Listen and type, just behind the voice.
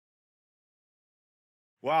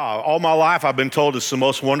Wow, all my life I've been told it's the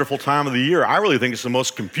most wonderful time of the year. I really think it's the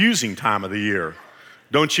most confusing time of the year.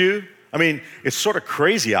 Don't you? I mean, it's sort of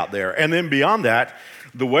crazy out there. And then beyond that,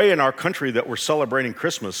 the way in our country that we're celebrating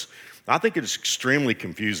Christmas, I think it's extremely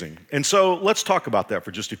confusing. And so let's talk about that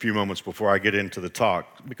for just a few moments before I get into the talk,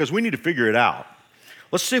 because we need to figure it out.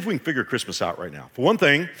 Let's see if we can figure Christmas out right now. For one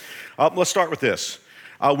thing, let's start with this.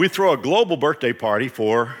 We throw a global birthday party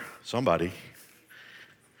for somebody.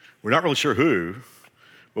 We're not really sure who.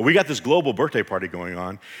 But we got this global birthday party going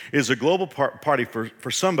on. It's a global party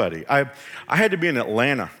for somebody. I had to be in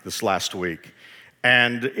Atlanta this last week.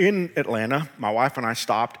 And in Atlanta, my wife and I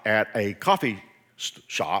stopped at a coffee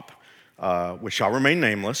shop, which shall remain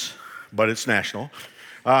nameless, but it's national.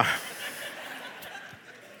 Don't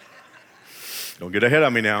get ahead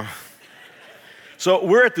of me now. So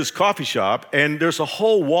we're at this coffee shop, and there's a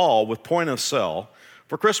whole wall with point of sale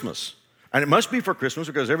for Christmas. And it must be for Christmas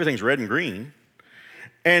because everything's red and green.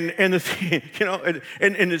 And the thing,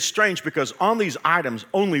 and it's strange because on these items,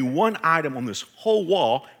 only one item on this whole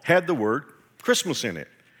wall had the word Christmas in it.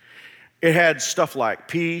 It had stuff like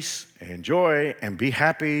peace and joy and be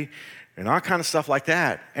happy and all kind of stuff like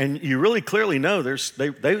that. And you really clearly know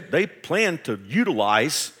they plan to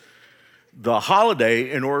utilize the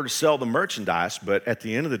holiday in order to sell the merchandise, but at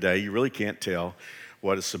the end of the day, you really can't tell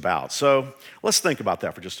what it's about. So let's think about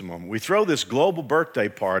that for just a moment. We throw this global birthday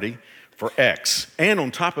party for X. And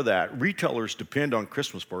on top of that, retailers depend on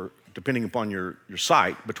Christmas for, depending upon your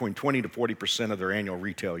site, between 20 to 40% of their annual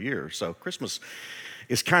retail year. So Christmas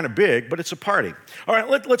is kind of big, but it's a party. All right,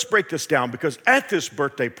 let's break this down, because at this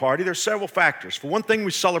birthday party, there's several factors. For one thing,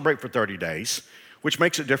 we celebrate for 30 days, which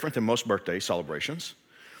makes it different than most birthday celebrations.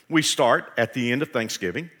 We start at the end of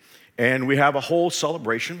Thanksgiving, and we have a whole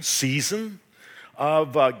celebration season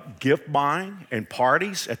of gift buying and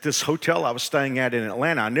parties. At this hotel I was staying at in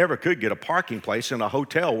Atlanta, I never could get a parking place in a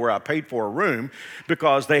hotel where I paid for a room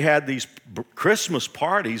because they had these Christmas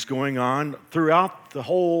parties going on throughout the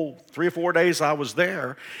whole 3 or 4 days I was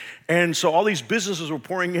there. And so all these businesses were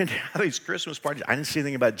pouring in these Christmas parties. I didn't see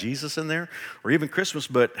anything about Jesus in there or even Christmas,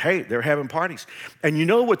 but hey, they're having parties. And you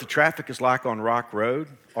know what the traffic is like on Rock Road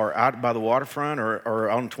or out by the waterfront or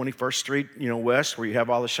on 21st Street, west, where you have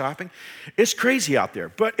all the shopping? It's crazy out there,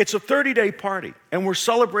 but it's a 30-day party, and we're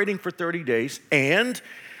celebrating for 30 days. And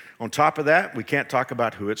on top of that, we can't talk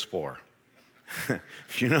about who it's for.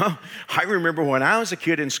 I remember when I was a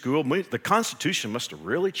kid in school, the Constitution must have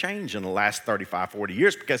really changed in the last 35, 40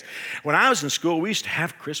 years, because when I was in school, we used to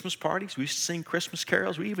have Christmas parties. We used to sing Christmas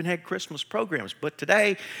carols. We even had Christmas programs. But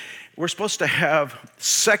today, we're supposed to have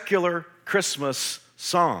secular Christmas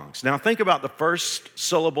songs. Now, think about the first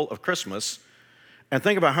syllable of Christmas and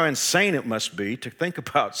think about how insane it must be to think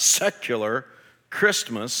about secular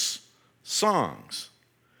Christmas songs.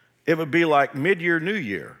 It would be like mid-year, New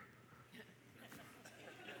Year.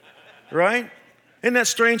 Right? Isn't that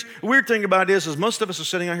strange? The weird thing about it is most of us are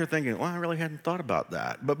sitting out here thinking, well, I really hadn't thought about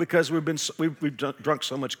that. But because we've drunk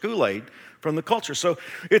so much Kool-Aid from the culture. So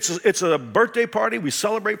it's a birthday party. We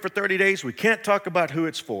celebrate for 30 days. We can't talk about who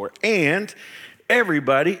it's for. And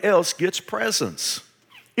everybody else gets presents.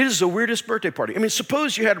 It is the weirdest birthday party. I mean,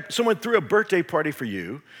 suppose you had someone threw a birthday party for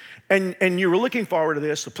you, and you were looking forward to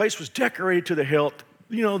this. The place was decorated to the hilt.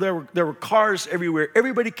 There were cars everywhere.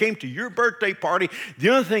 Everybody came to your birthday party. The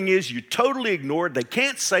other thing is you totally ignored. They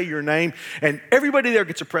can't say your name, and everybody there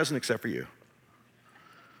gets a present except for you.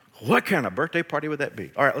 What kind of birthday party would that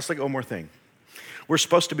be? All right, let's look at one more thing. We're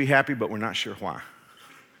supposed to be happy, but we're not sure why.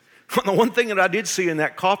 The one thing that I did see in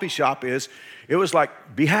that coffee shop is it was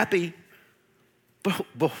like, be happy,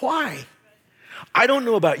 but why? I don't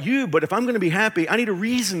know about you, but if I'm going to be happy, I need a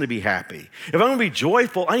reason to be happy. If I'm going to be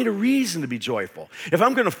joyful, I need a reason to be joyful. If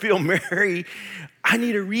I'm going to feel merry, I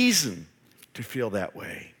need a reason to feel that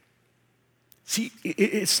way. See,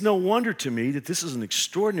 it's no wonder to me that this is an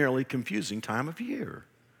extraordinarily confusing time of year.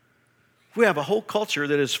 We have a whole culture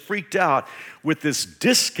that is freaked out with this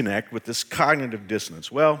disconnect, with this cognitive dissonance.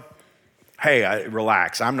 Well, hey,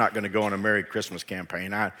 relax. I'm not going to go on a Merry Christmas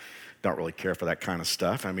campaign. I don't really care for that kind of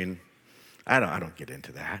stuff. I mean, I don't get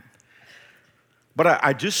into that. But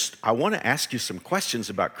I want to ask you some questions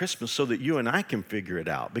about Christmas so that you and I can figure it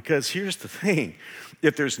out. Because here's the thing.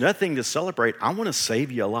 If there's nothing to celebrate, I want to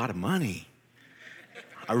save you a lot of money.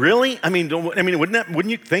 Really? Wouldn't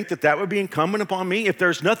you think that would be incumbent upon me? If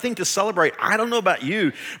there's nothing to celebrate, I don't know about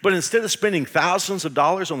you, but instead of spending thousands of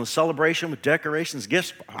dollars on the celebration with decorations,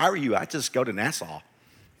 gifts, if I were you, I'd just go to Nassau.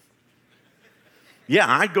 Yeah,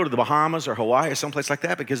 I'd go to the Bahamas or Hawaii or someplace like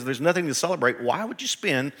that, because if there's nothing to celebrate, why would you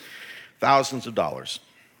spend thousands of dollars?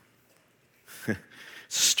 It's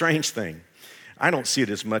a strange thing. I don't see it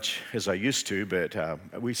as much as I used to,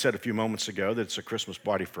 but we said a few moments ago that it's a Christmas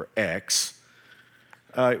party for X.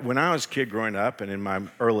 When I was a kid growing up and in my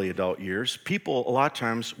early adult years, people, a lot of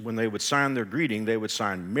times, when they would sign their greeting, they would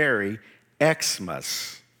sign Merry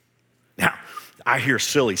Xmas. Now, I hear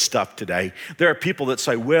silly stuff today. There are people that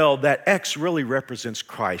say, well, that X really represents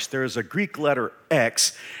Christ. There is a Greek letter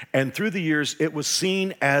X, and through the years, it was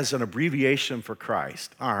seen as an abbreviation for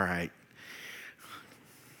Christ. All right.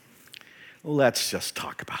 Let's just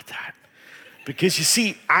talk about that. Because you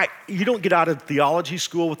see, you don't get out of theology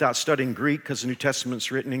school without studying Greek because the New Testament's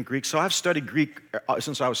written in Greek. So I've studied Greek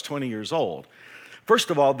since I was 20 years old. First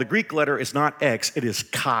of all, the Greek letter is not X, it is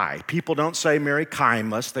chi. People don't say Merry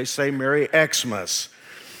Chimus, they say Merry Xmas.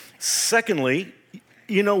 Secondly,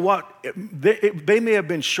 you know what? They may have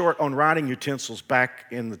been short on writing utensils back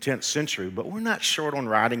in the 10th century, but we're not short on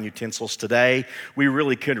writing utensils today. We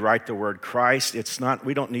really could write the word Christ.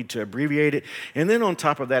 We don't need to abbreviate it. And then on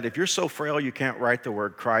top of that, if you're so frail you can't write the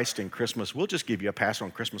word Christ in Christmas, we'll just give you a pass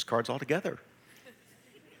on Christmas cards altogether.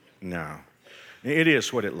 No, it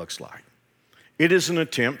is what it looks like. It is an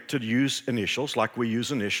attempt to use initials like we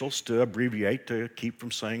use initials to abbreviate, to keep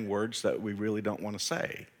from saying words that we really don't want to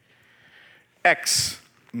say.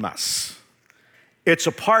 Xmas. It's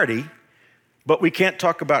a party, but we can't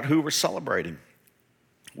talk about who we're celebrating.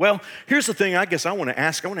 Well, here's the thing I guess I want to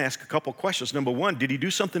ask. I want to ask a couple questions. Number one, did he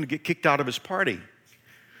do something to get kicked out of his party?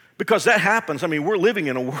 Because that happens. I mean, we're living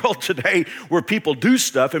in a world today where people do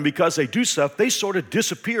stuff, and because they do stuff, they sort of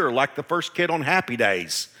disappear like the first kid on Happy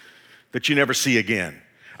Days that you never see again.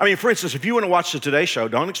 I mean, for instance, if you want to watch the Today Show,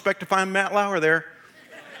 don't expect to find Matt Lauer there.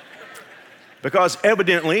 Because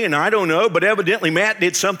evidently, and I don't know, but evidently Matt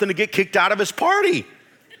did something to get kicked out of his party.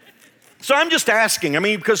 So I'm just asking,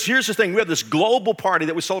 because here's the thing. We have this global party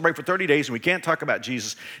that we celebrate for 30 days and we can't talk about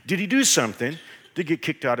Jesus. Did he do something to get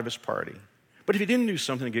kicked out of his party? But if he didn't do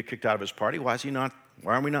something to get kicked out of his party, why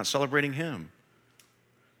are we not celebrating him?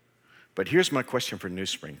 But here's my question for New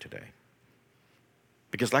Spring today.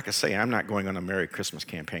 Because like I say, I'm not going on a Merry Christmas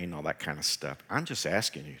campaign and all that kind of stuff. I'm just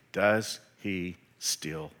asking you, does he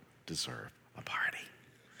still deserve a party?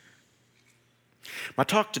 My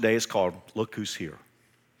talk today is called Look Who's Here.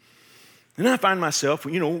 And I find myself,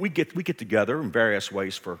 we get together in various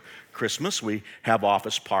ways for Christmas. We have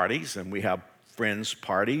office parties and we have friends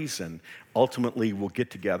parties, and ultimately we'll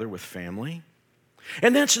get together with family.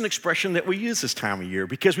 And that's an expression that we use this time of year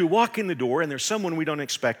because we walk in the door and there's someone we don't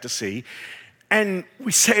expect to see, and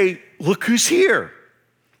we say, look who's here.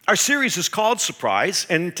 Our series is called Surprise,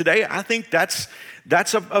 and today I think that's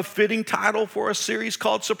a fitting title for a series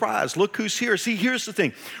called Surprise. Look who's here. See, here's the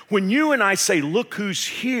thing. When you and I say, look who's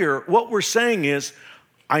here, what we're saying is,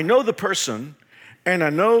 I know the person and I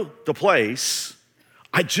know the place.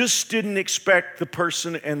 I just didn't expect the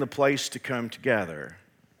person and the place to come together.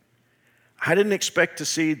 I didn't expect to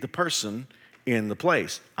see the person in the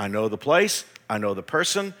place. I know the place, I know the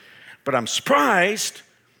person, but I'm surprised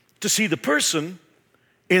to see the person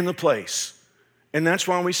in the place. And that's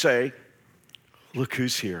why we say, look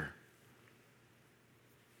who's here.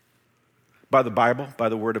 By the Bible, by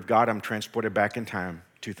the Word of God, I'm transported back in time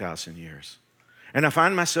 2,000 years. And I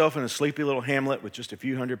find myself in a sleepy little hamlet with just a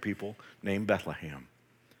few hundred people named Bethlehem.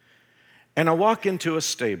 And I walk into a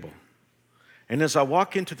stable. And as I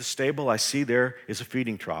walk into the stable, I see there is a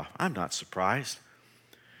feeding trough. I'm not surprised.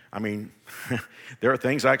 There are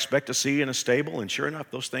things I expect to see in a stable, and sure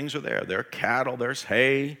enough, those things are there. There are cattle, there's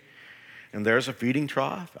hay, and there's a feeding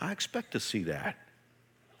trough. I expect to see that.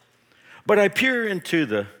 But I peer into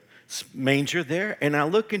the manger there, and I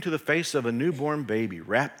look into the face of a newborn baby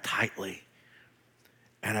wrapped tightly.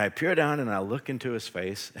 And I peer down and I look into his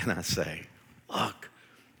face, and I say, look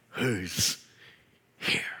who's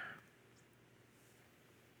here.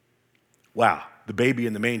 Wow, the baby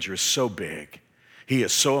in the manger is so big. He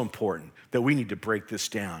is so important that we need to break this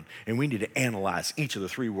down and we need to analyze each of the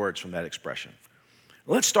three words from that expression.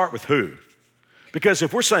 Let's start with who. Because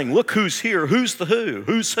if we're saying, look who's here, who's the who?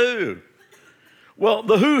 Who's who? Well,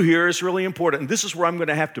 the who here is really important. And this is where I'm going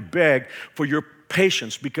to have to beg for your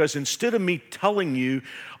patience, because instead of me telling you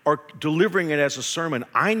or delivering it as a sermon,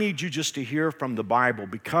 I need you just to hear from the Bible,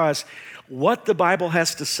 because what the Bible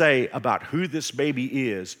has to say about who this baby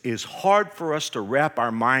is hard for us to wrap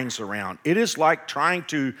our minds around. It is like trying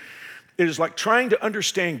to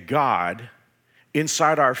understand God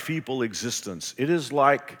inside our feeble existence. It is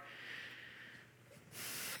like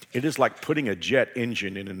putting a jet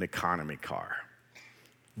engine in an economy car.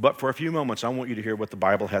 But for a few moments, I want you to hear what the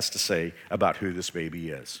Bible has to say about who this baby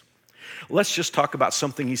is. Let's just talk about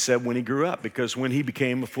something he said when he grew up, because when he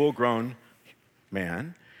became a full-grown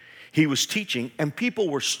man, he was teaching, and people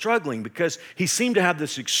were struggling because he seemed to have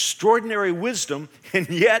this extraordinary wisdom, and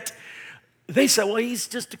yet they said, well, he's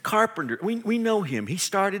just a carpenter. We know him. He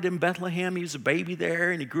started in Bethlehem. He was a baby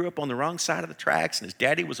there, and he grew up on the wrong side of the tracks, and his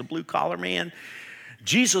daddy was a blue-collar man.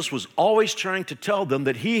 Jesus was always trying to tell them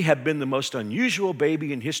that he had been the most unusual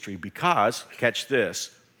baby in history because, catch this,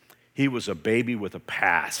 he was a baby with a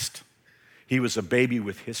past. He was a baby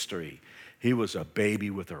with history. He was a baby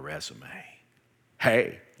with a resume.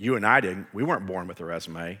 Hey, you and I we weren't born with a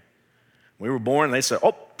resume. We were born, and they said,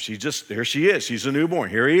 oh, here she is. She's a newborn.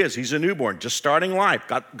 Here he is. He's a newborn, just starting life.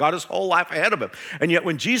 Got his whole life ahead of him. And yet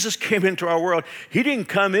when Jesus came into our world, he didn't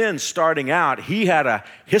come in starting out. He had a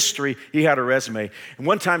history. He had a resume. And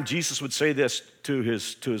one time Jesus would say this to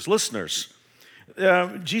his listeners.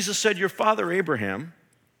 Jesus said, your father Abraham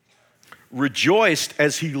rejoiced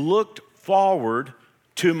as he looked forward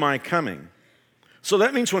to my coming. So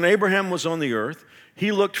that means when Abraham was on the earth,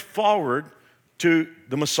 he looked forward to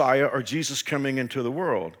the Messiah or Jesus coming into the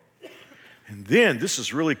world. And then, this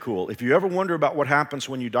is really cool. If you ever wonder about what happens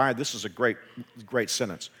when you die, this is a great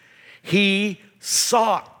sentence. He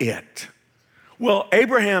saw it. Well,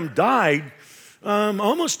 Abraham died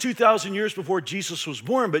almost 2,000 years before Jesus was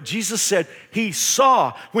born, but Jesus said he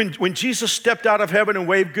saw. When Jesus stepped out of heaven and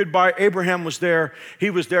waved goodbye, Abraham was there. He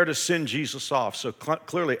was there to send Jesus off. So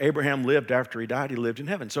clearly, Abraham lived after he died. He lived in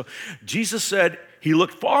heaven. So Jesus said he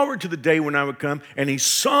looked forward to the day when I would come, and he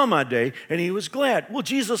saw my day, and he was glad. Well,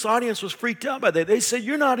 Jesus' audience was freaked out by that. They said,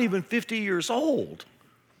 you're not even 50 years old.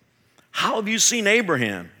 How have you seen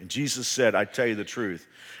Abraham? And Jesus said, I tell you the truth.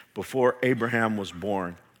 Before Abraham was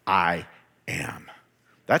born, I am.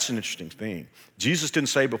 That's an interesting thing. Jesus didn't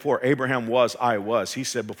say before Abraham was, I was. He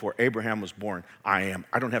said before Abraham was born, I am.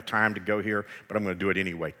 I don't have time to go here, but I'm going to do it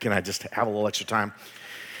anyway. Can I just have a little extra time?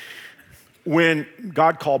 When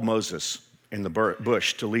God called Moses in the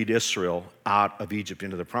bush to lead Israel out of Egypt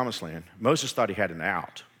into the promised land, Moses thought he had an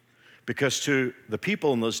out. Because to the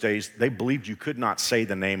people in those days, they believed you could not say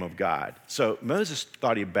the name of God. So Moses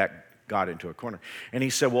thought he'd back God into a corner. And he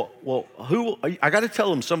said, well, I got to tell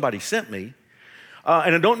them somebody sent me.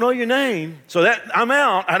 And I don't know your name, so that I'm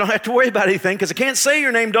out. I don't have to worry about anything because I can't say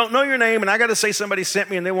your name, don't know your name, and I got to say somebody sent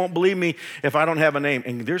me, and they won't believe me if I don't have a name.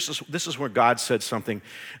 And this is where God said something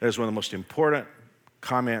that is one of the most important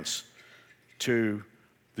comments to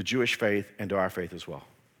the Jewish faith and to our faith as well.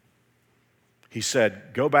 He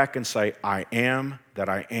said, go back and say, I am that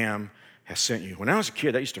I am has sent you. When I was a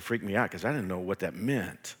kid, that used to freak me out because I didn't know what that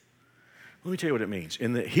meant. Let me tell you what it means.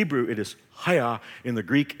 In the Hebrew, it is haya. In the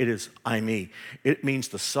Greek, it is I, me. It means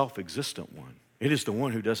the self-existent one. It is the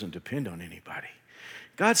one who doesn't depend on anybody.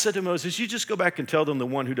 God said to Moses, you just go back and tell them the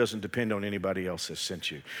one who doesn't depend on anybody else has sent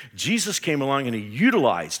you. Jesus came along and he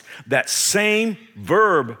utilized that same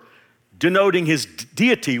verb denoting his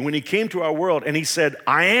deity when he came to our world, and he said,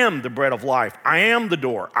 I am the bread of life. I am the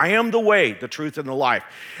door. I am the way, the truth, and the life.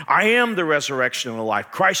 I am the resurrection and the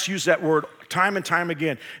life. Christ used that word time and time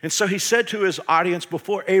again. And so he said to his audience,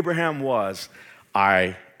 before Abraham was,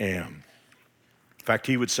 I am. In fact,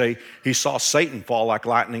 he would say he saw Satan fall like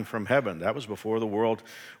lightning from heaven. That was before the world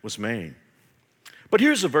was made. But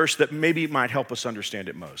here's a verse that maybe might help us understand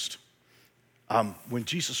it most. When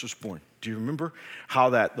Jesus was born, do you remember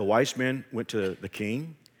how that the wise men went to the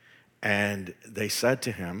king and they said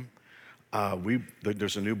to him,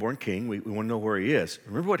 there's a newborn king. We want to know where he is.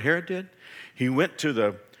 Remember what Herod did? He went to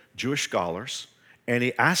the Jewish scholars and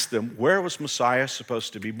he asked them, where was Messiah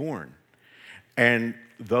supposed to be born? And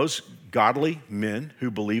those godly men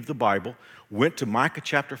who believed the Bible went to Micah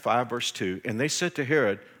chapter 5, verse 2, and they said to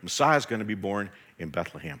Herod, Messiah is going to be born in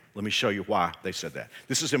Bethlehem. Let me show you why they said that.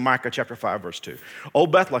 This is in Micah chapter 5, verse 2. O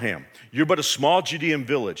Bethlehem, you're but a small Judean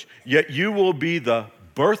village, yet you will be the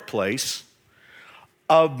birthplace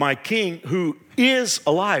of my king who is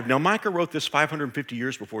alive. Now, Micah wrote this 550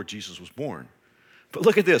 years before Jesus was born. But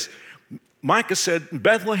look at this. Micah said,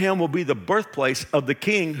 Bethlehem will be the birthplace of the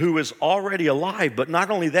king who is already alive. But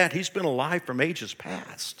not only that, he's been alive from ages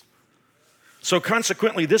past. So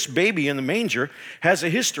consequently, this baby in the manger has a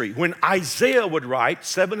history. When Isaiah would write,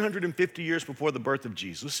 750 years before the birth of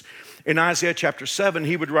Jesus, in Isaiah chapter 7,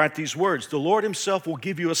 he would write these words, the Lord himself will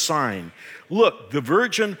give you a sign. Look, the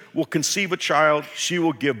virgin will conceive a child. She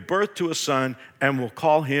will give birth to a son and will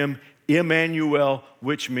call him Emmanuel,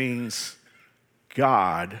 which means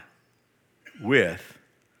God with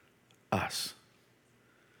us.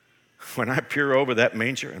 When I peer over that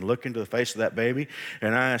manger and look into the face of that baby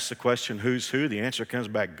and I ask the question, who's who? The answer comes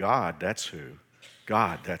back, God, that's who.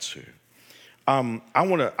 God, that's who.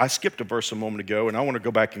 I skipped a verse a moment ago, and I want to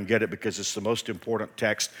go back and get it because it's the most important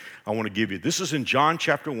text I want to give you. This is in John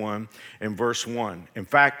chapter 1 and verse 1. In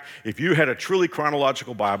fact, if you had a truly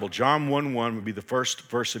chronological Bible, John 1:1 would be the first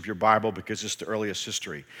verse of your Bible because it's the earliest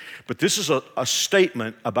history. But this is a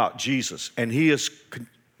statement about Jesus, and he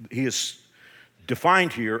is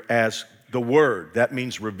defined here as the Word. That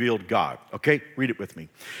means revealed God. Okay, read it with me.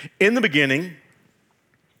 In the beginning,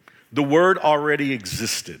 the Word already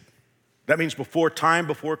existed. That means before time,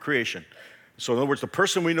 before creation. So in other words, the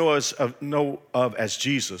person we know of as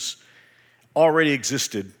Jesus already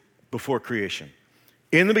existed before creation.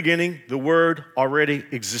 In the beginning, the Word already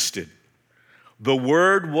existed. The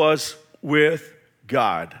Word was with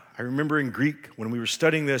God. I remember in Greek, when we were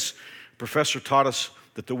studying this, a professor taught us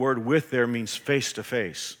that the word with there means face to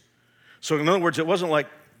face. So in other words, it wasn't like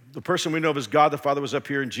the person we know of as God the Father was up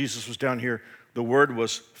here and Jesus was down here. The Word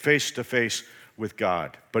was face to face with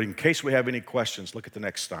God. But in case we have any questions, look at the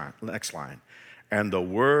next line. And the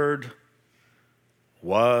Word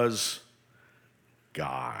was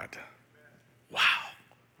God. Wow.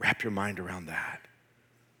 Wrap your mind around that.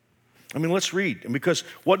 I mean, let's read. And because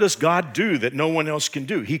what does God do that no one else can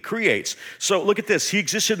do? He creates. So look at this. He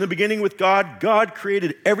existed in the beginning with God. God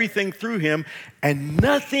created everything through him, and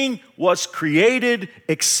nothing was created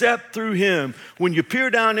except through him. When you peer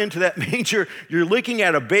down into that manger, you're looking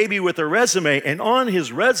at a baby with a resume, and on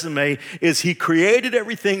his resume is he created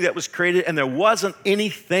everything that was created, and there wasn't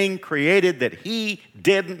anything created that he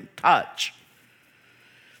didn't touch.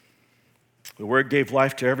 The Word gave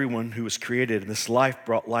life to everyone who was created, and this life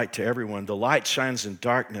brought light to everyone. The light shines in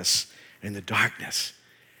darkness, and the darkness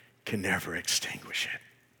can never extinguish it.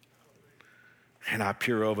 And I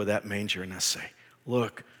peer over that manger and I say,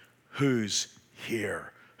 look, who's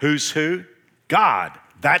here? Who's who? God.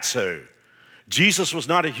 That's who. Jesus was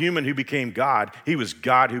not a human who became God. He was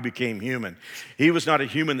God who became human. He was not a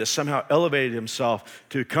human that somehow elevated himself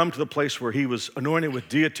to come to the place where he was anointed with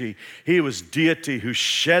deity. He was deity who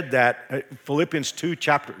shed that. Philippians 2,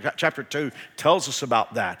 chapter 2 tells us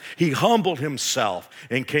about that. He humbled himself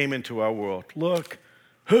and came into our world. Look,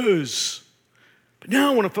 who's? But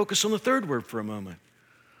now I want to focus on the third word for a moment.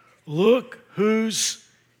 Look who's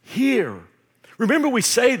here. Remember, we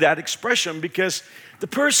say that expression because the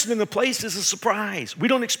person in the place is a surprise. We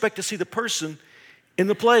don't expect to see the person in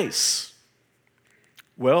the place.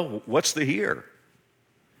 Well, what's the here?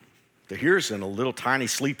 The here's in a little tiny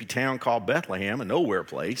sleepy town called Bethlehem, a nowhere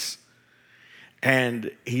place. And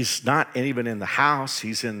he's not even in the house,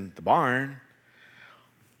 he's in the barn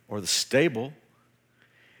or the stable.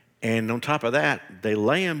 And on top of that, they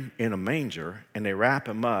lay him in a manger and they wrap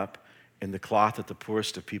him up in the cloth that the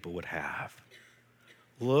poorest of people would have.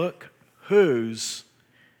 Look who's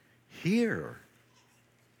here.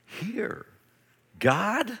 Here.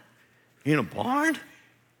 God in a barn?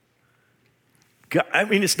 God, I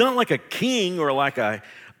mean, it's not like a king or like a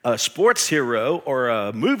sports hero or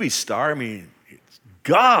a movie star. I mean, it's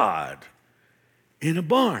God in a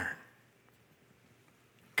barn.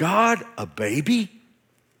 God, a baby?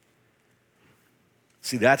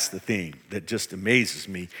 See, that's the thing that just amazes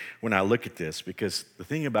me when I look at this, because the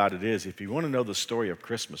thing about it is, if you want to know the story of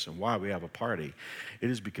Christmas and why we have a party, it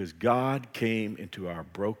is because God came into our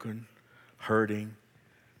broken, hurting,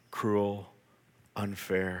 cruel,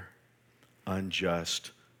 unfair, unjust,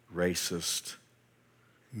 racist,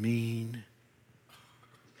 mean,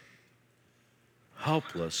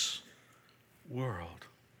 helpless world.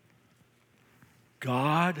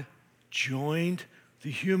 God joined the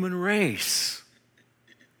human race.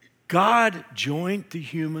 God joined the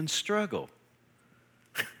human struggle.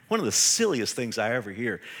 One of the silliest things I ever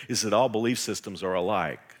hear is that all belief systems are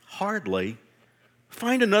alike. Hardly.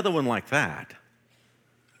 Find another one like that,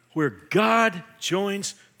 where God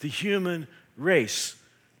joins the human race.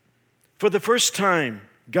 For the first time,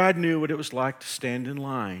 God knew what it was like to stand in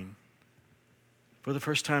line. For the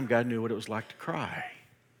first time, God knew what it was like to cry.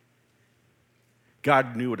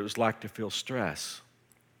 God knew what it was like to feel stress.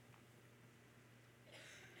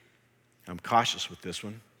 I'm cautious with this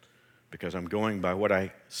one because I'm going by what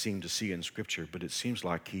I seem to see in Scripture, but it seems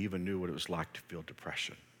like he even knew what it was like to feel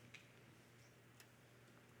depression.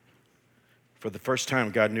 For the first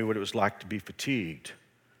time, God knew what it was like to be fatigued,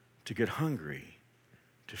 to get hungry,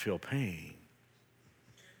 to feel pain.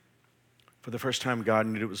 For the first time, God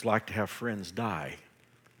knew what it was like to have friends die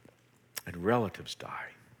and relatives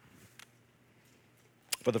die.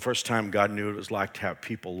 For the first time, God knew what it was like to have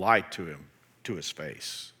people lie to him, to his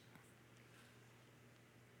face.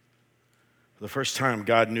 For the first time,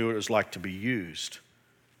 God knew what it was like to be used,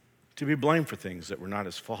 to be blamed for things that were not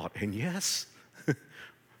his fault. And yes,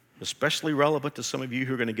 especially relevant to some of you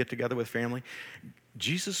who are going to get together with family.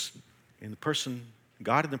 Jesus,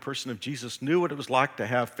 God in the person of Jesus, knew what it was like to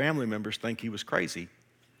have family members think he was crazy.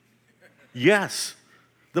 Yes,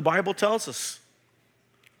 the Bible tells us.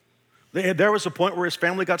 There was a point where his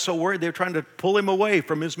family got so worried they were trying to pull him away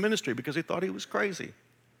from his ministry because they thought he was crazy.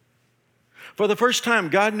 For the first time,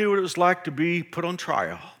 God knew what it was like to be put on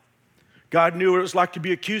trial. God knew what it was like to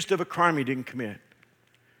be accused of a crime he didn't commit.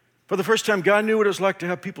 For the first time, God knew what it was like to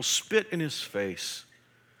have people spit in his face.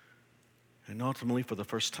 And ultimately, for the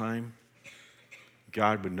first time,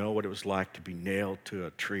 God would know what it was like to be nailed to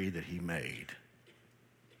a tree that he made.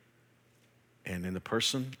 And in the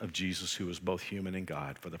person of Jesus, who was both human and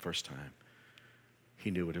God, for the first time,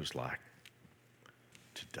 he knew what it was like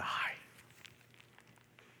to die.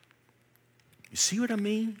 You see what I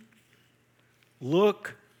mean?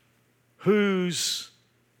 Look who's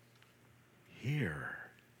here.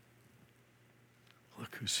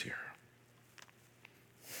 Look who's here.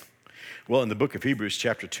 Well, in the book of Hebrews,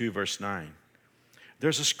 chapter 2, verse 9,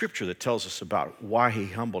 there's a scripture that tells us about why he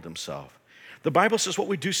humbled himself. The Bible says what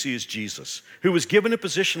we do see is Jesus, who was given a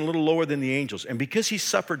position a little lower than the angels. And because he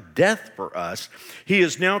suffered death for us, he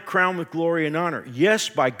is now crowned with glory and honor. Yes,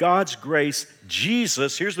 by God's grace,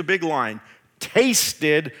 Jesus, here's the big line,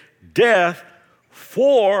 tasted death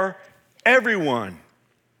for everyone.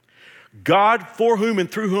 God, for whom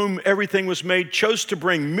and through whom everything was made, chose to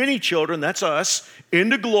bring many children, that's us,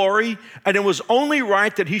 into glory, and it was only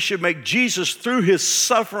right that he should make Jesus, through his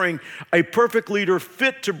suffering, a perfect leader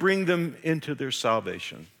fit to bring them into their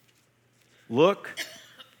salvation. Look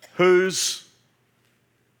who's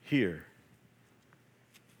here.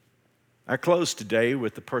 I close today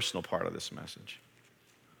with the personal part of this message.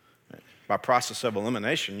 By process of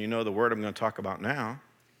elimination, you know the word I'm going to talk about now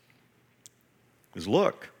is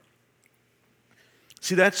look.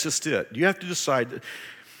 See, that's just it. You have to decide.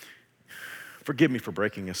 Forgive me for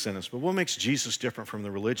breaking a sentence, but what makes Jesus different from the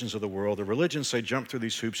religions of the world? The religions say jump through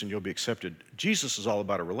these hoops and you'll be accepted. Jesus is all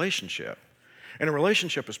about a relationship. And a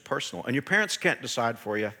relationship is personal. And your parents can't decide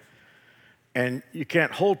for you. And you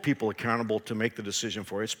can't hold people accountable to make the decision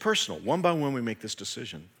for you. It's personal. One by one we make this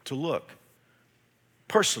decision to look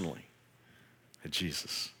personally at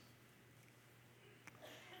Jesus.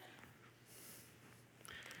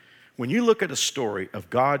 When you look at a story of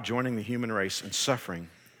God joining the human race and suffering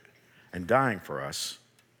and dying for us,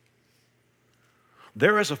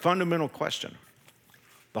 there is a fundamental question.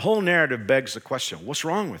 The whole narrative begs the question, what's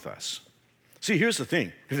wrong with us? See, here's the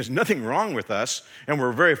thing. If there's nothing wrong with us and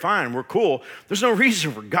we're very fine, we're cool, there's no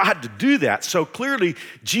reason for God to do that. So clearly,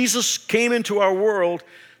 Jesus came into our world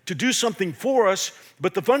to do something for us,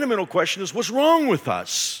 but the fundamental question is, what's wrong with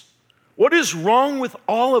us? What is wrong with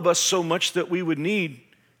all of us so much that we would need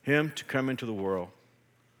him to come into the world?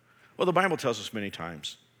 Well, the Bible tells us many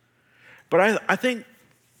times. But I think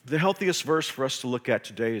the healthiest verse for us to look at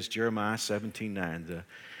today is Jeremiah 17:9. The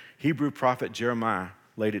Hebrew prophet Jeremiah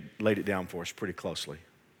laid it down for us pretty closely.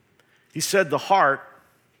 He said, the heart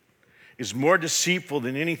is more deceitful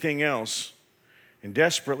than anything else and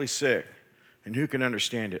desperately sick. And who can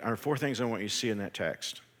understand it? There are four things I want you to see in that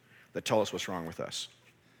text that tell us what's wrong with us.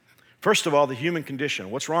 First of all, the human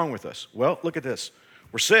condition. What's wrong with us? Well, look at this.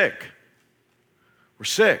 We're sick. We're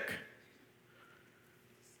sick.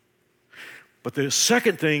 But the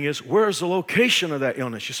second thing is, where's the location of that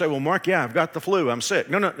illness? You say, well, Mark, yeah, I've got the flu. I'm sick.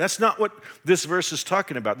 No, that's not what this verse is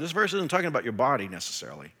talking about. This verse isn't talking about your body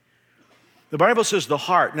necessarily. The Bible says the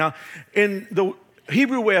heart. Now, in the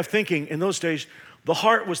Hebrew way of thinking in those days, the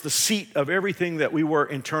heart was the seat of everything that we were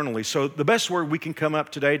internally. So the best word we can come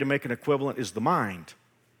up today to make an equivalent is the mind,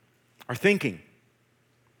 our thinking.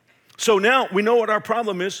 So now we know what our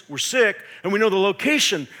problem is. We're sick, and we know the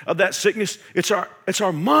location of that sickness. It's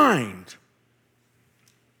our mind.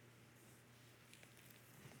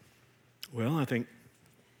 Well, I think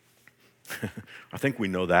we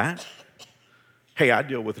know that. Hey, I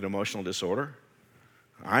deal with an emotional disorder.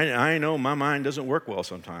 I know my mind doesn't work well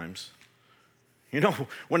sometimes. You know,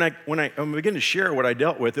 when I begin to share what I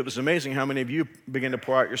dealt with, it was amazing how many of you begin to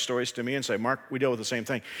pour out your stories to me and say, Mark, we deal with the same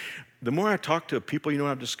thing. The more I talk to people, you know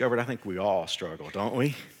what I've discovered? I think we all struggle, don't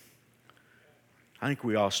we? I think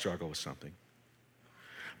we all struggle with something.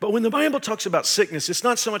 But when the Bible talks about sickness, it's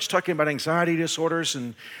not so much talking about anxiety disorders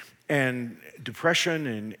and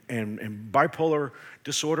depression and bipolar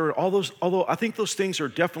disorder, all those, although I think those things are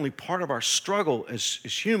definitely part of our struggle as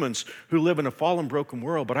humans who live in a fallen, broken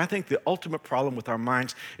world. But I think the ultimate problem with our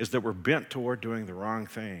minds is that we're bent toward doing the wrong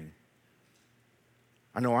thing.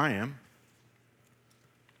 I know I am.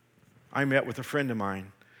 I met with a friend of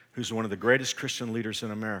mine who's one of the greatest Christian leaders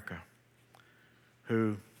in America,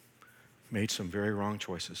 who made some very wrong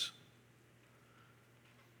choices.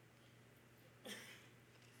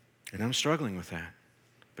 And I'm struggling with that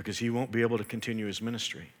because he won't be able to continue his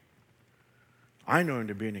ministry. I know him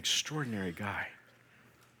to be an extraordinary guy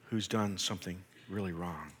who's done something really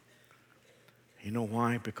wrong. You know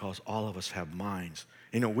why? Because all of us have minds.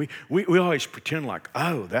 You know, we always pretend like,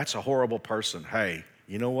 oh, that's a horrible person. Hey,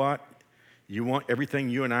 you know what? You want everything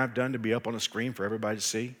you and I have done to be up on a screen for everybody to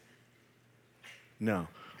see? No.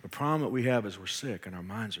 The problem that we have is we're sick and our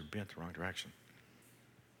minds are bent the wrong direction.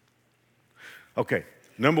 Okay,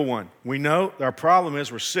 number one, we know our problem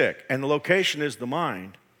is we're sick and the location is the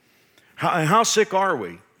mind. How sick are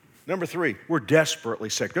we? Number three, we're desperately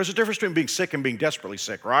sick. There's a difference between being sick and being desperately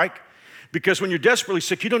sick, right? Because when you're desperately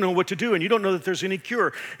sick, you don't know what to do and you don't know that there's any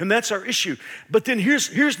cure. And that's our issue. But then here's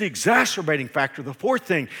the exacerbating factor. The fourth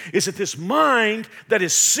thing is that this mind that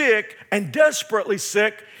is sick and desperately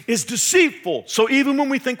sick is deceitful. So even when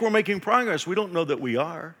we think we're making progress, we don't know that we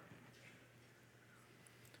are.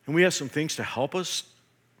 And we have some things to help us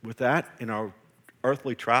with that in our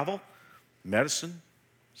earthly travel. Medicine,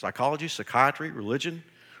 psychology, psychiatry, religion.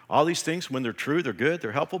 All these things, when they're true, they're good,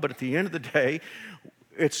 they're helpful. But at the end of the day,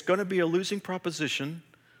 it's going to be a losing proposition.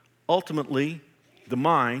 Ultimately, the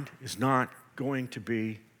mind is not going to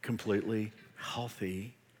be completely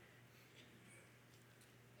healthy.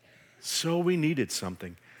 So we needed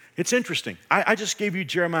something. It's interesting. I just gave you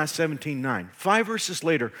Jeremiah 17:9. 4 verses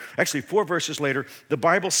later, the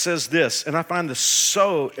Bible says this, and I find this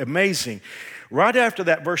so amazing. Right after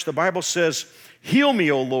that verse, the Bible says, heal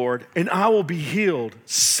me, O Lord, and I will be healed.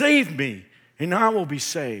 Save me, and I will be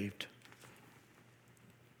saved.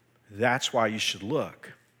 That's why you should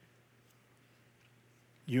look.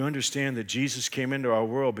 You understand that Jesus came into our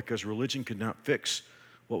world because religion could not fix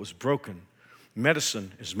what was broken.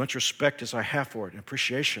 Medicine, as much respect as I have for it, and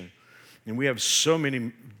appreciation, and we have so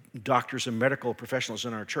many doctors and medical professionals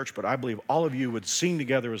in our church, but I believe all of you would sing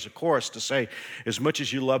together as a chorus to say, as much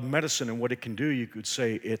as you love medicine and what it can do, you could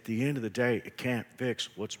say, at the end of the day, it can't fix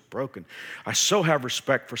what's broken. I so have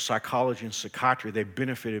respect for psychology and psychiatry. They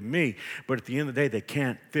benefited me, but at the end of the day, they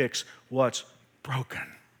can't fix what's broken.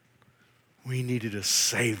 We needed a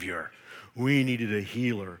savior. We needed a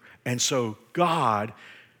healer. And so God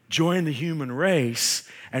joined the human race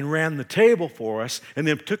and ran the table for us and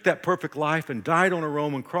then took that perfect life and died on a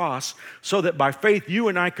Roman cross so that by faith you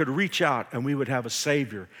and I could reach out and we would have a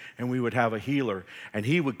Savior and we would have a healer and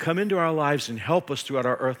He would come into our lives and help us throughout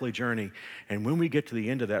our earthly journey. And when we get to the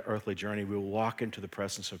end of that earthly journey, we will walk into the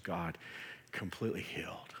presence of God completely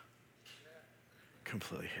healed.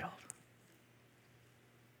 Completely healed.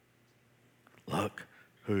 Look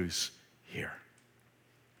who's here.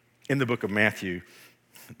 In the book of Matthew,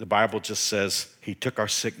 the Bible just says He took our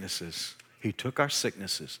sicknesses. He took our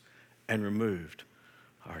sicknesses and removed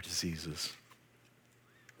our diseases.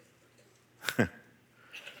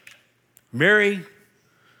 Merry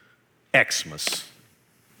Xmas.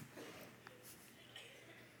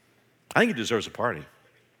 I think it deserves a party.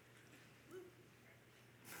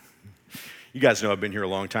 You guys know I've been here a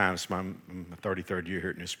long time. It's my 33rd year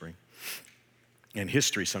here at New Spring. And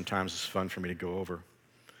history sometimes is fun for me to go over.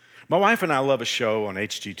 My wife and I love a show on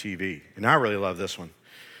HGTV, and I really love this one.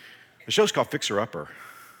 The show's called Fixer Upper.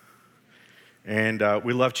 And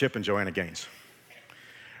we love Chip and Joanna Gaines.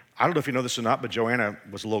 I don't know if you know this or not, but Joanna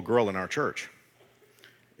was a little girl in our church.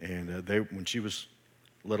 And when she was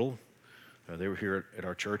little, they were here at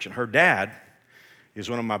our church. And her dad is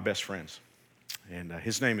one of my best friends. And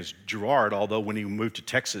his name is Gerard, although when he moved to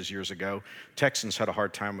Texas years ago, Texans had a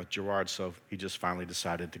hard time with Gerard, so he just finally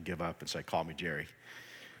decided to give up and say, call me Jerry.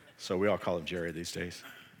 So we all call him Jerry these days.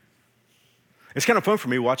 It's kind of fun for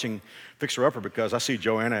me watching Fixer Upper because I see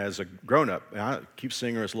Joanna as a grown-up. And I keep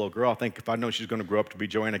seeing her as a little girl. I think if I'd known she's going to grow up to be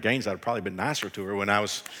Joanna Gaines, I'd probably been nicer to her when I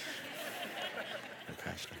was a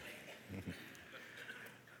pastor.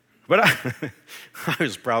 But I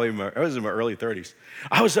was in my early 30s.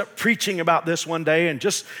 I was up preaching about this one day, and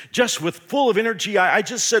just with full of energy, I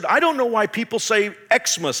just said, I don't know why people say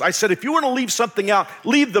Xmas. I said, if you want to leave something out,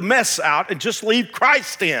 leave the mess out and just leave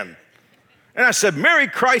Christ in. And I said, Merry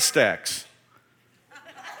Christ-X.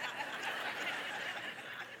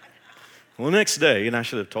 Well, the next day, and I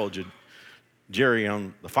should have told you, Jerry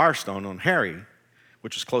on the Firestone on Harry,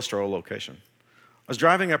 which was close to our location. I was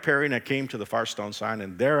driving up Harry and I came to the Firestone sign,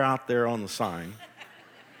 and they're out there on the sign.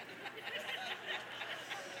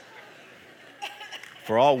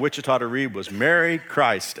 For all Wichita to read was Merry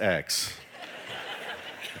Christ-X.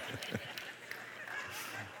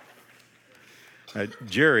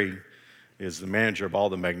 Jerry is the manager of all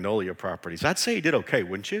the Magnolia properties. I'd say he did okay,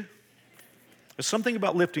 wouldn't you? There's something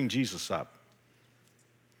about lifting Jesus up.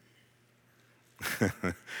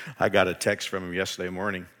 I got a text from him yesterday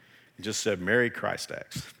morning. It just said, Merry Christ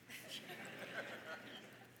Acts.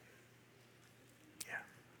 Yeah.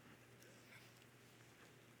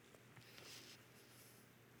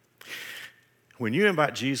 When you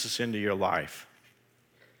invite Jesus into your life,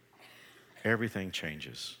 everything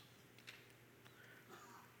changes.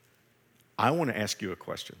 I want to ask you a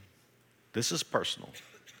question. This is personal.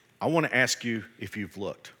 I want to ask you if you've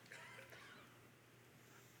looked.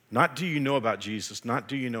 Not do you know about Jesus, not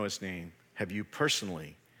do you know his name. Have you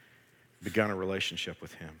personally begun a relationship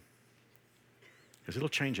with him? Because it'll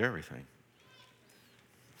change everything.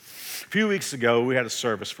 A few weeks ago, we had a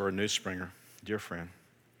service for a New Springer, dear friend.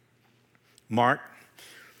 Mark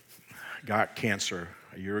got cancer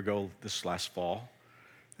a year ago this last fall,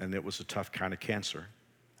 and it was a tough kind of cancer.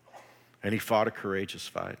 And he fought a courageous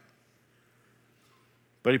fight.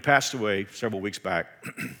 But he passed away several weeks back.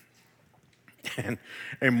 And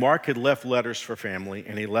Mark had left letters for family,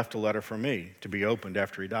 and he left a letter for me to be opened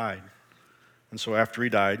after he died. And so after he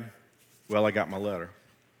died, well, I got my letter.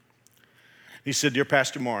 He said, Dear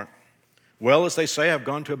Pastor Mark, well, as they say, I've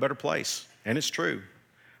gone to a better place. And it's true.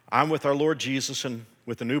 I'm with our Lord Jesus and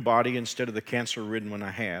with a new body instead of the cancer-ridden one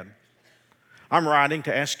I had. I'm writing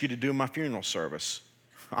to ask you to do my funeral service.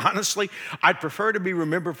 Honestly, I'd prefer to be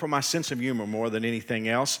remembered for my sense of humor more than anything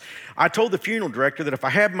else. I told the funeral director that if I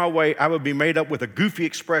had my way, I would be made up with a goofy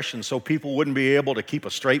expression so people wouldn't be able to keep a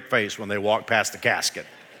straight face when they walk past the casket.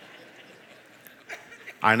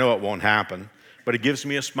 I know it won't happen, but it gives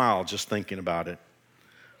me a smile just thinking about it.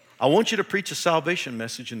 I want you to preach a salvation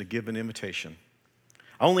message and to give an invitation.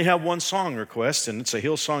 I only have one song request, and it's a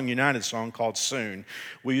Hillsong United song called Soon.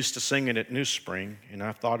 We used to sing it at New Spring, and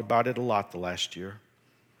I've thought about it a lot the last year.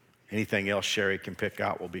 Anything else Sherry can pick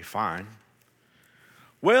out will be fine.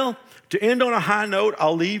 Well, to end on a high note,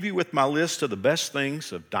 I'll leave you with my list of the best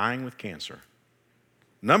things of dying with cancer.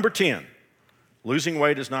 Number 10, losing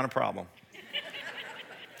weight is not a problem.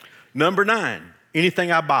 Number 9, anything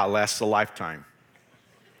I buy lasts a lifetime.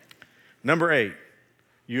 Number 8,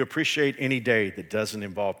 you appreciate any day that doesn't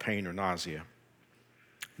involve pain or nausea.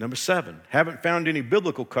 Number 7, haven't found any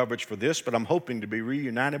biblical coverage for this, but I'm hoping to be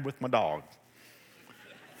reunited with my dog.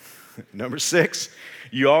 Number 6,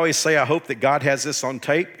 you always say, I hope that God has this on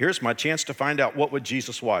tape. Here's my chance to find out, what would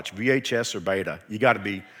Jesus watch, VHS or Beta? You got to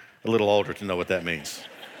be a little older to know what that means.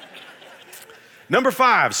 Number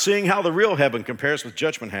 5, seeing how the real heaven compares with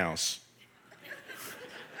Judgment House.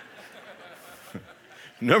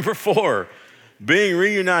 Number 4, being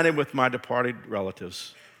reunited with my departed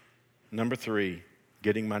relatives. Number 3,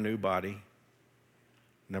 getting my new body.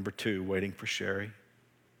 Number 2, waiting for Sherry.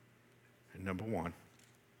 And number 1,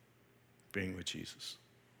 being with Jesus.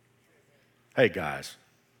 Hey guys,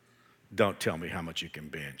 don't tell me how much you can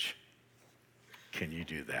bench. Can you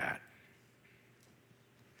do that?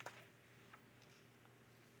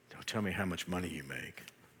 Don't tell me how much money you make.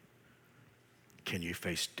 Can you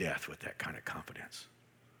face death with that kind of confidence?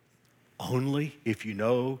 Only if you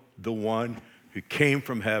know the one who came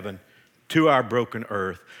from heaven to our broken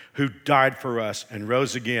earth, who died for us and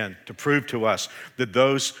rose again to prove to us that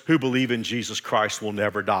those who believe in Jesus Christ will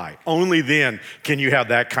never die. Only then can you have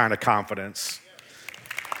that kind of confidence.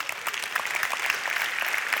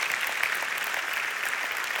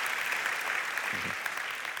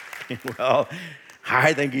 Well,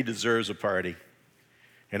 I think he deserves a party.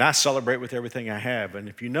 And I celebrate with everything I have. And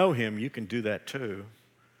if you know him, you can do that too.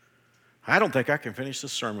 I don't think I can finish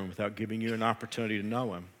this sermon without giving you an opportunity to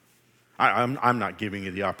know him. I'm not giving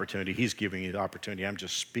you the opportunity. He's giving you the opportunity. I'm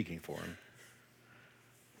just speaking for him.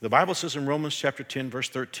 The Bible says in Romans chapter 10, verse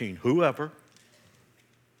 13, whoever. You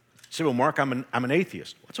say, well, Mark, I'm an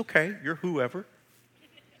atheist. That's okay. You're whoever.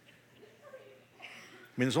 I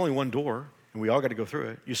mean, there's only one door, and we all got to go through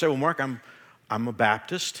it. You say, well, Mark, I'm a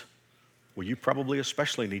Baptist. Well, you probably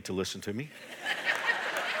especially need to listen to me.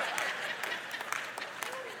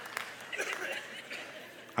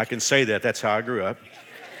 I can say that. That's how I grew up.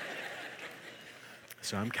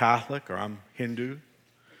 So I'm Catholic or I'm Hindu.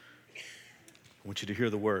 I want you to hear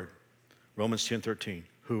the word. Romans 10:13.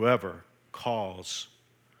 Whoever calls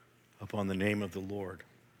upon the name of the Lord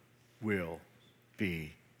will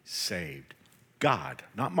be saved. God,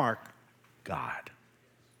 not Mark, God.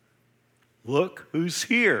 Look who's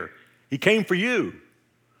here. He came for you.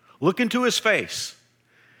 Look into his face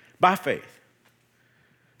by faith.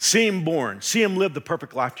 See him born. See him live the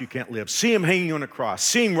perfect life you can't live. See him hanging on a cross.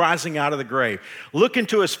 See him rising out of the grave. Look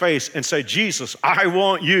into his face and say, Jesus, I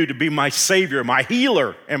want you to be my Savior, my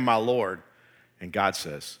healer, and my Lord. And God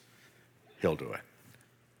says, he'll do it.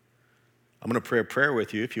 I'm going to pray a prayer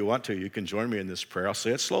with you. If you want to, you can join me in this prayer. I'll say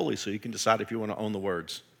it slowly so you can decide if you want to own the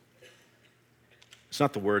words. It's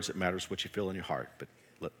not the words that matters, what you feel in your heart, but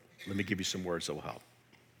let me give you some words that will help.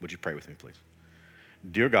 Would you pray with me, please?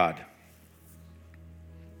 Dear God,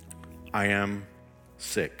 I am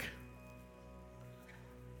sick.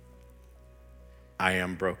 I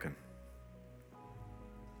am broken.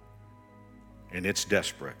 And it's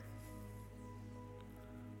desperate.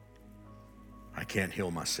 I can't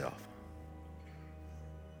heal myself.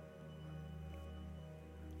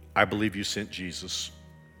 I believe you sent Jesus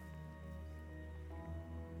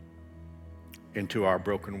into our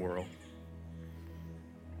broken world.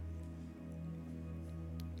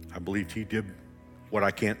 I believe he did what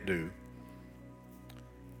I can't do.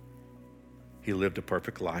 He lived a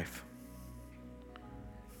perfect life.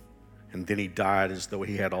 And then he died as though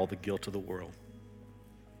he had all the guilt of the world.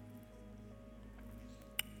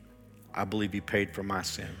 I believe he paid for my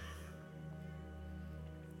sin.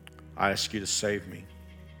 I ask you to save me.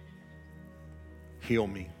 Heal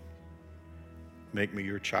me. Make me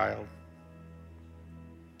your child.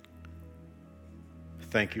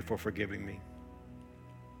 Thank you for forgiving me.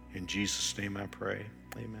 In Jesus' name I pray.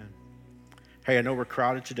 Amen. Hey, I know we're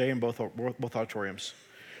crowded today in both auditoriums,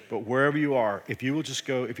 but wherever you are, if you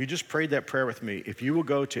just prayed that prayer with me, if you will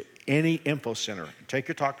go to any info center, take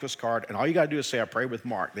your Talk to Us card, and all you got to do is say, I prayed with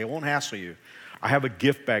Mark. They won't hassle you. I have a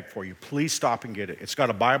gift bag for you. Please stop and get it. It's got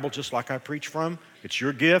a Bible just like I preach from. It's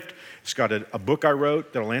your gift. It's got a book I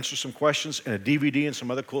wrote that'll answer some questions and a DVD and some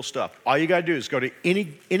other cool stuff. All you got to do is go to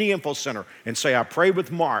any info center and say, I prayed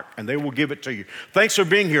with Mark, and they will give it to you. Thanks for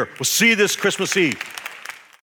being here. We'll see you this Christmas Eve.